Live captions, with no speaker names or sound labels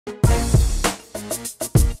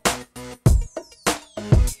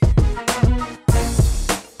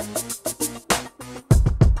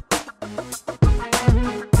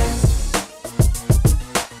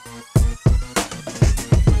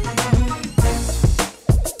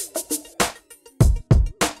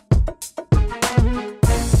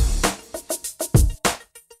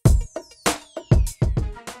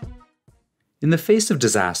In the face of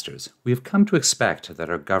disasters, we have come to expect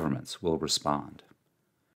that our governments will respond.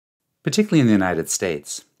 Particularly in the United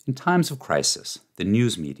States, in times of crisis, the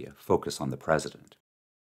news media focus on the president.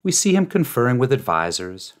 We see him conferring with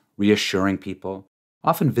advisors, reassuring people,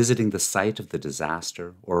 often visiting the site of the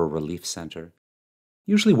disaster or a relief center,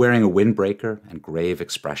 usually wearing a windbreaker and grave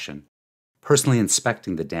expression, personally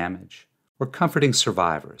inspecting the damage, or comforting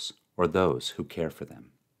survivors or those who care for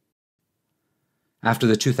them. After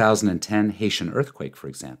the 2010 Haitian earthquake, for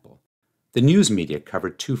example, the news media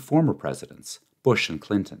covered two former presidents, Bush and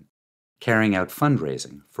Clinton, carrying out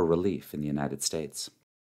fundraising for relief in the United States.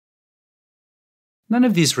 None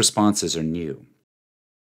of these responses are new.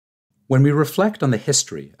 When we reflect on the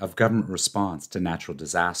history of government response to natural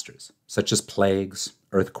disasters, such as plagues,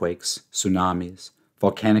 earthquakes, tsunamis,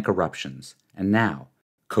 volcanic eruptions, and now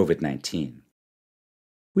COVID-19,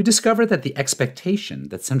 we discover that the expectation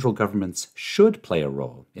that central governments should play a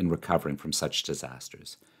role in recovering from such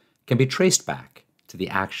disasters can be traced back to the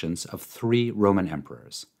actions of three Roman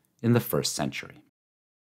emperors in the 1st century.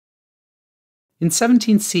 In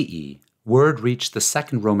 17 CE, word reached the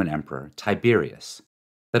second Roman emperor, Tiberius,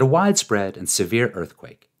 that a widespread and severe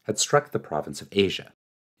earthquake had struck the province of Asia,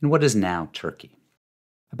 in what is now Turkey.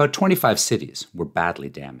 About 25 cities were badly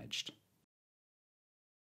damaged.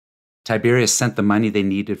 Tiberius sent the money they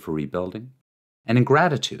needed for rebuilding, and in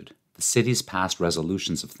gratitude, the cities passed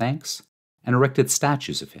resolutions of thanks and erected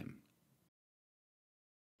statues of him.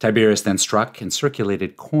 Tiberius then struck and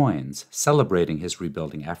circulated coins celebrating his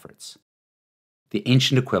rebuilding efforts, the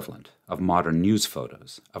ancient equivalent of modern news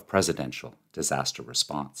photos of presidential disaster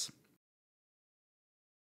response.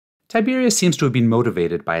 Tiberius seems to have been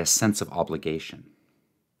motivated by a sense of obligation,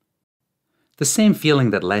 the same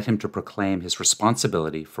feeling that led him to proclaim his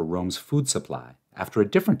responsibility for Rome's food supply after a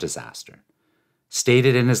different disaster,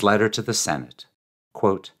 stated in his letter to the Senate,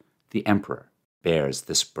 quote, "The emperor bears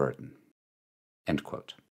this burden," end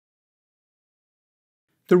quote.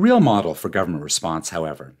 The real model for government response,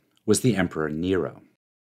 however, was the Emperor Nero.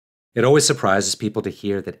 It always surprises people to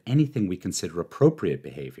hear that anything we consider appropriate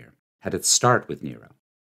behavior had its start with Nero,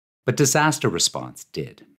 but disaster response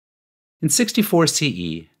did. In 64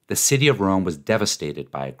 CE, the city of Rome was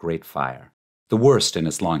devastated by a great fire, the worst in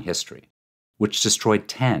its long history, which destroyed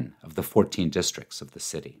 10 of the 14 districts of the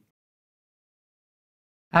city.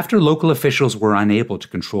 After local officials were unable to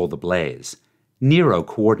control the blaze, Nero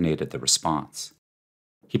coordinated the response.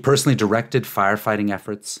 He personally directed firefighting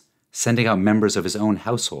efforts, sending out members of his own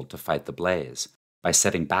household to fight the blaze by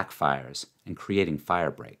setting backfires and creating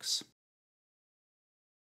fire breaks.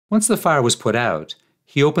 Once the fire was put out,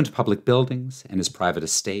 he opened public buildings and his private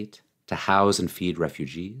estate to house and feed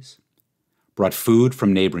refugees, brought food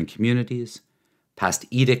from neighboring communities, passed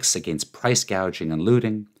edicts against price gouging and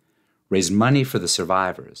looting, raised money for the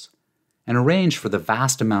survivors, and arranged for the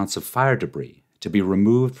vast amounts of fire debris to be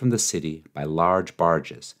removed from the city by large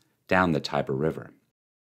barges down the Tiber River.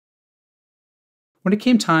 When it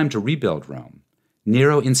came time to rebuild Rome,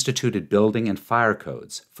 Nero instituted building and fire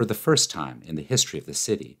codes for the first time in the history of the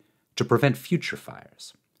city to prevent future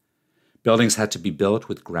fires. Buildings had to be built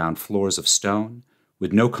with ground floors of stone,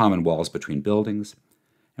 with no common walls between buildings,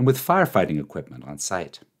 and with firefighting equipment on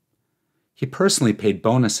site. He personally paid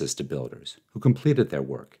bonuses to builders who completed their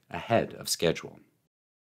work ahead of schedule.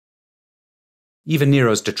 Even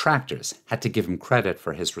Nero's detractors had to give him credit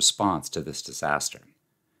for his response to this disaster.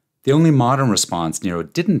 The only modern response Nero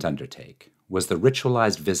didn't undertake was the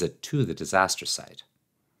ritualized visit to the disaster site,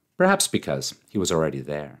 perhaps because he was already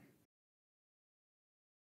there.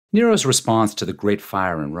 Nero's response to the Great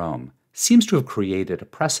Fire in Rome seems to have created a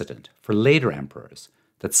precedent for later emperors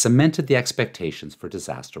that cemented the expectations for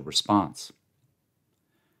disaster response.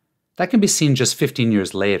 That can be seen just 15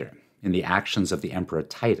 years later in the actions of the Emperor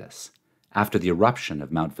Titus after the eruption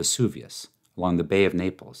of Mount Vesuvius along the Bay of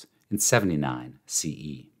Naples in 79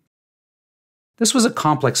 CE. This was a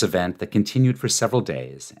complex event that continued for several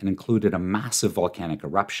days and included a massive volcanic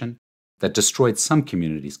eruption that destroyed some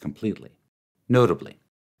communities completely, notably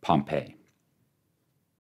Pompeii.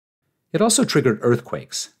 It also triggered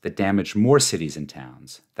earthquakes that damaged more cities and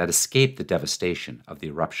towns that escaped the devastation of the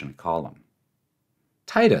eruption column.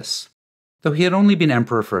 Titus, though he had only been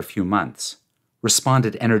emperor for a few months,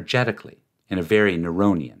 responded energetically in a very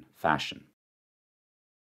Neronian fashion.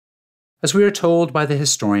 As we are told by the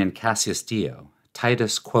historian Cassius Dio,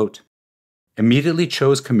 Titus, quote, immediately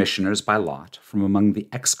chose commissioners by lot from among the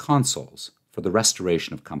ex-consuls for the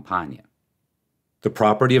restoration of Campania. The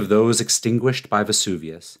property of those extinguished by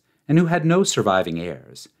Vesuvius and who had no surviving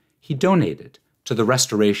heirs, he donated to the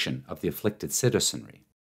restoration of the afflicted citizenry.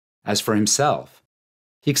 As for himself,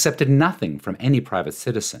 he accepted nothing from any private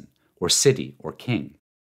citizen or city or king,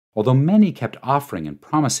 although many kept offering and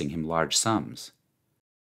promising him large sums.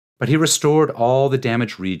 But he restored all the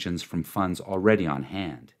damaged regions from funds already on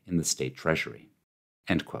hand in the state treasury."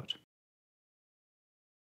 End quote.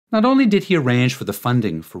 Not only did he arrange for the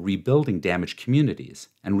funding for rebuilding damaged communities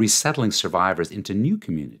and resettling survivors into new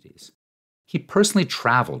communities, he personally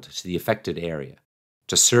traveled to the affected area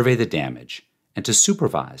to survey the damage and to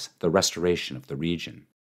supervise the restoration of the region.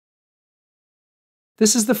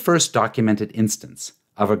 This is the first documented instance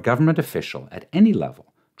of a government official at any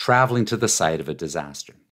level traveling to the site of a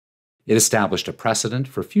disaster. It established a precedent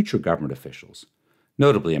for future government officials,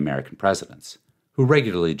 notably American presidents, who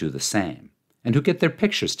regularly do the same and who get their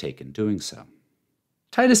pictures taken doing so.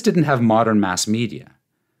 Titus didn't have modern mass media,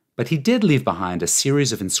 but he did leave behind a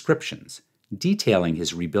series of inscriptions detailing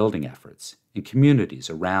his rebuilding efforts in communities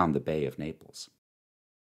around the Bay of Naples.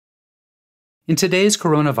 In today's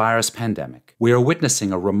coronavirus pandemic, we are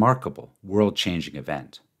witnessing a remarkable, world-changing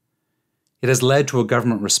event. It has led to a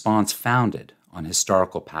government response founded on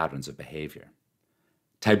historical patterns of behavior.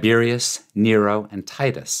 Tiberius, Nero, and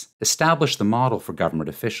Titus established the model for government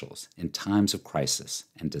officials in times of crisis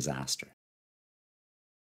and disaster.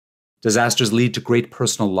 Disasters lead to great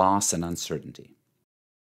personal loss and uncertainty.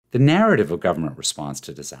 The narrative of government response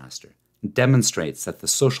to disaster demonstrates that the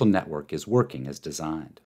social network is working as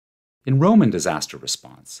designed. In Roman disaster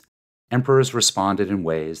response, emperors responded in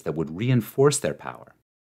ways that would reinforce their power,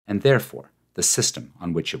 and therefore the system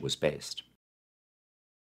on which it was based.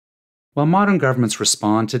 While modern governments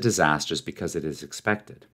respond to disasters because it is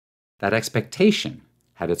expected, that expectation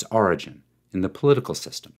had its origin in the political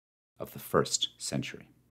system of the 1st century.